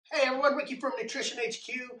Hey everyone, Ricky from Nutrition HQ,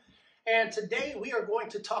 and today we are going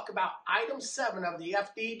to talk about item 7 of the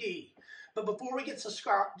FDD. But before we get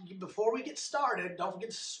started, don't forget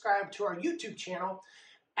to subscribe to our YouTube channel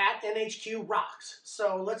at NHQ Rocks.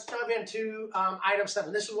 So let's dive into item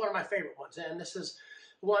 7. This is one of my favorite ones, and this is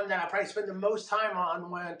one that I probably spend the most time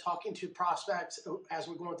on when talking to prospects as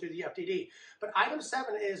we're going through the FDD. But item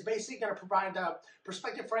 7 is basically going to provide the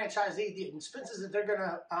prospective franchisee the expenses that they're going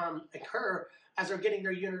to incur as they're getting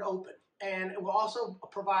their unit open. And it will also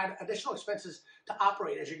provide additional expenses to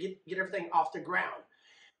operate as you get everything off the ground.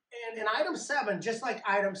 And in item 7, just like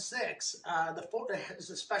item 6, is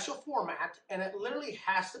a special format, and it literally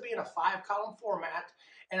has to be in a 5-column format.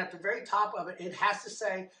 And at the very top of it, it has to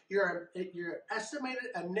say your estimated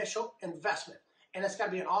initial investment. And it's got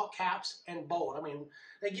to be in all caps and bold. I mean,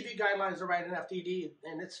 they give you guidelines to write an FDD,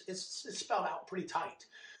 and it's spelled out pretty tight.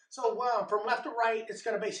 So from left to right, it's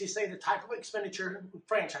going to basically say the type of expenditure,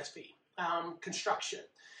 franchise fee, construction,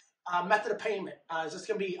 method of payment. Is this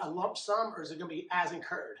going to be a lump sum or is it going to be as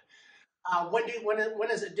incurred? When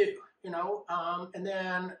is it due? And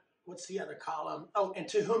then what's the other column? Oh, and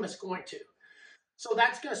to whom it's going to. So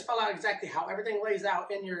that's going to spell out exactly how everything lays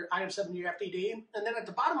out in your item 7, your FDD. And then at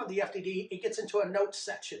the bottom of the FDD, it gets into a notes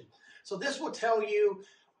section. So this will tell you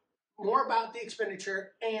more about the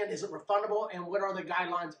expenditure and is it refundable and what are the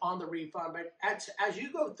guidelines on the refund. But as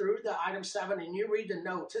you go through the item 7 and you read the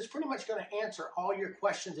notes, it's pretty much going to answer all your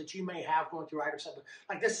questions that you may have going through item 7.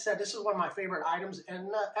 Like this said, this is one of my favorite items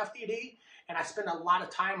in FDD, and I spend a lot of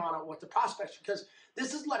time on it with the prospects because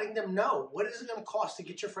this is letting them know what is it going to cost to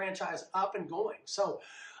get your franchise up and going. So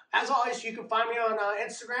as always, you can find me on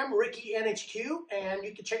Instagram, RickyNHQ, and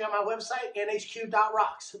you can check out my website,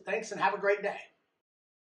 nhq.rocks. Thanks and have a great day.